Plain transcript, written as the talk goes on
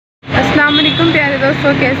अस्सलाम वालेकुम प्यारे दोस्तों,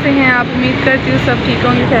 कैसे हैं आप? उम्मीद करती हूँ सब ठीक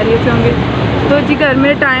होंगे, खैरियत से होंगे। तो जी घर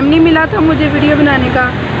में टाइम नहीं मिला था मुझे वीडियो बनाने का,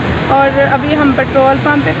 और अभी हम पेट्रोल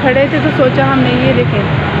पंप पे खड़े थे तो सोचा हमने ये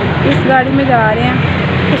देखें इस गाड़ी में जा रहे हैं,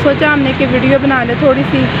 तो सोचा हमने कि वीडियो बना ले थोड़ी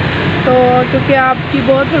सी। तो क्योंकि आपकी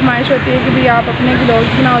बहुत फरमाइश होती है कि भाई आप अपने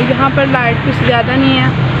व्लॉग्स बनाओ। यहाँ पर लाइट कुछ ज़्यादा नहीं है,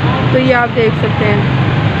 तो ये आप देख सकते हैं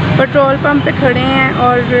पेट्रोल पंप पे खड़े हैं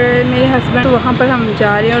और मेरे हस्बैंड वहाँ पर हम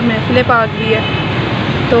जा रहे हैं और महफिल पाक भी है।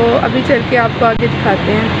 तो अभी चल के आपको आगे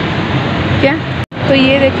दिखाते हैं क्या। तो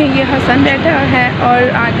ये देखें, ये हसन बैठा है और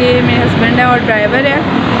आगे मेरे हस्बैंड है और ड्राइवर है,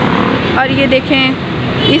 और ये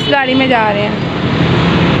देखें इस गाड़ी में जा रहे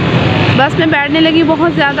हैं। बस में बैठने लगी,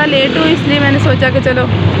 बहुत ज़्यादा लेट हूँ इसलिए मैंने सोचा कि चलो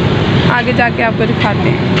आगे जाके आपको दिखाते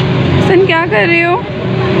हैं। हसन क्या कर रहे हो?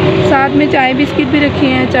 साथ में चाय बिस्किट भी रखी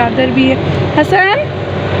हैं, चादर भी है। हसन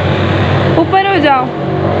ऊपर हो जाओ,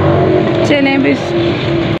 चलें बिस।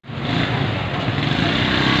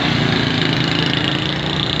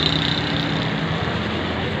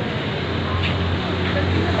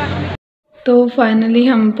 तो फाइनली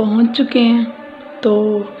हम पहुंच चुके हैं। तो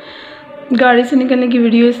गाड़ी से निकलने की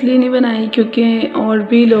वीडियो इसलिए नहीं बनाई क्योंकि और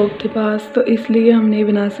भी लोग थे पास, तो इसलिए हम नहीं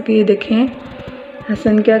बना सके। ये देखें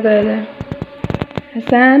हसन क्या कर रहा है।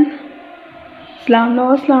 हसन सलाम लो।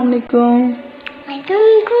 अस्सलाम वालेकुम।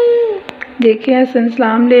 देखिए हसन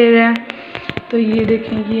सलाम ले रहा है। तो ये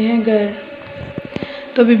देखें ये है घर।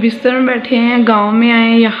 तो अभी बिस्तर में बैठे हैं, गांव में आए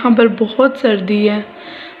हैं। यहाँ पर बहुत सर्दी है,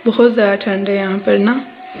 बहुत ज़्यादा ठंड है यहाँ पर ना।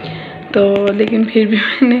 तो लेकिन फिर भी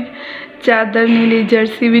मैंने चादर नहीं ली,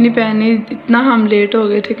 जर्सी भी नहीं पहनी। इतना हम लेट हो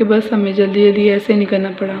गए थे कि बस हमें जल्दी जल्दी ऐसे निकलना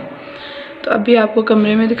पड़ा। तो अभी आपको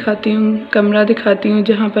कमरे में दिखाती हूँ, कमरा दिखाती हूँ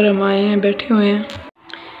जहाँ पर हम आए हैं, बैठे हुए हैं।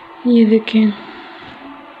 ये देखें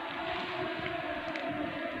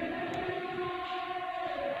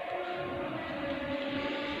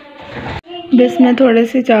बस में थोड़े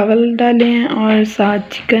से चावल डाले हैं और साथ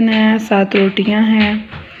चिकन है, साथ रोटियां हैं।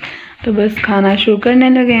 तो बस खाना शुरू करने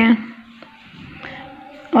लगे हैं।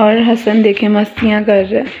 और हसन देखें मस्तियां कर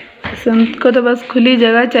रहे हैं। हसन को तो बस खुली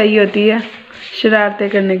जगह चाहिए होती है शरारतें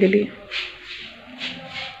करने के लिए।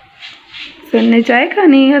 हसन ने चाय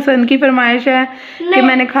खानी, हसन की फरमाइश है कि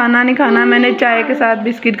मैंने खाना नहीं खाना, मैंने चाय के साथ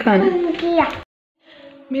बिस्किट खाना।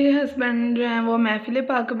 मेरे हस्बैंड जो हैं वो महफिल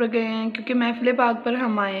पाक पर गए हैं, क्योंकि महफिल पाक पर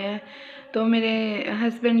हम आए हैं। तो मेरे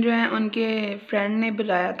हस्बैंड जो हैं उनके फ्रेंड ने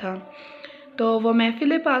बुलाया था, तो वो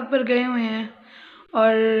महफिल पाक पर गए हुए हैं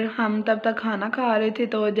और हम तब तक खाना खा रहे थे।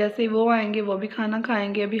 तो जैसे ही वो आएंगे वो भी खाना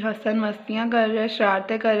खाएंगे। अभी हसन मस्तियाँ कर रहे हैं,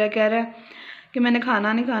 शरारतें कर रहे हैं, कह रहा है कि मैंने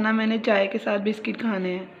खाना नहीं खाना, मैंने चाय के साथ बिस्किट खाने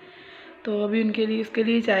हैं। तो अभी उनके लिए उसके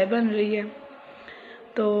लिए चाय बन रही है।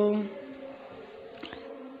 तो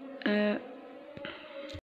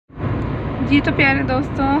जी तो प्यारे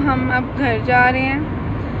दोस्तों, हम अब घर जा रहे हैं।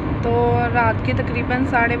 तो रात के तकरीबन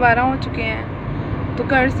 12:30 हो चुके हैं। तो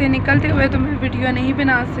घर से निकलते हुए तो मैं वीडियो नहीं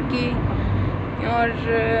बना सकी, और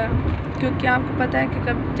क्योंकि आपको पता है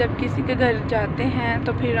कि जब किसी के घर जाते हैं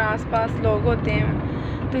तो फिर आसपास लोग होते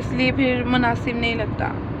हैं, तो इसलिए फिर मुनासिब नहीं लगता।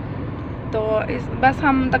 तो बस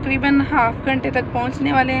हम तकरीबन हाफ घंटे तक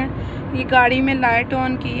पहुंचने वाले हैं। ये गाड़ी में लाइट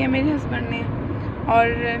ऑन की है मेरे हस्बैंड ने, और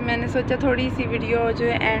मैंने सोचा थोड़ी सी वीडियो जो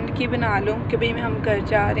है एंड की बना लूँ कि भाई हम घर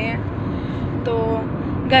जा रहे हैं। तो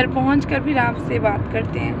घर पहुंचकर फिर आपसे बात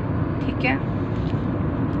करते हैं, ठीक है?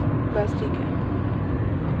 बस ठीक है।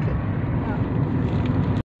 हाँ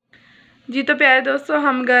जी तो प्यारे दोस्तों,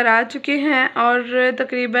 हम घर आ चुके हैं और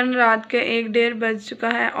तकरीबन रात के 1-1:30 बज चुका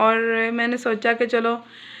है। और मैंने सोचा कि चलो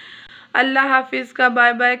अल्लाह हाफिज़ का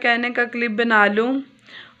बाय बाय कहने का क्लिप बना लूँ।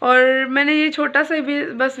 और मैंने ये छोटा सा भी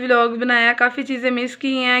बस व्लॉग बनाया। काफ़ी चीज़ें मिस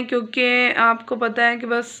की हैं क्योंकि आपको पता है कि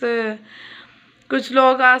बस कुछ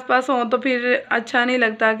लोग आसपास हों तो फिर अच्छा नहीं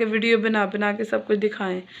लगता कि वीडियो बना बना के सब कुछ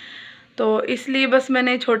दिखाएं। तो इसलिए बस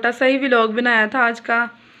मैंने छोटा सा ही व्लॉग बनाया था आज का।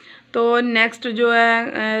 तो नेक्स्ट जो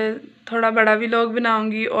है थोड़ा बड़ा व्लॉग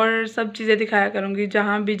बनाऊंगी और सब चीज़ें दिखाया करूंगी,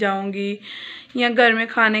 जहाँ भी जाऊंगी या घर में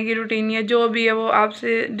खाने की रूटीन या जो भी है वो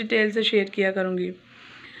आपसे डिटेल से शेयर किया करूंगी।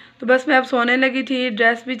 तो बस मैं अब सोने लगी थी,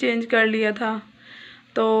 ड्रेस भी चेंज कर लिया था।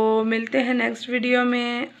 तो मिलते हैं नेक्स्ट वीडियो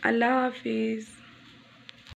में। अल्लाह हाफिज़।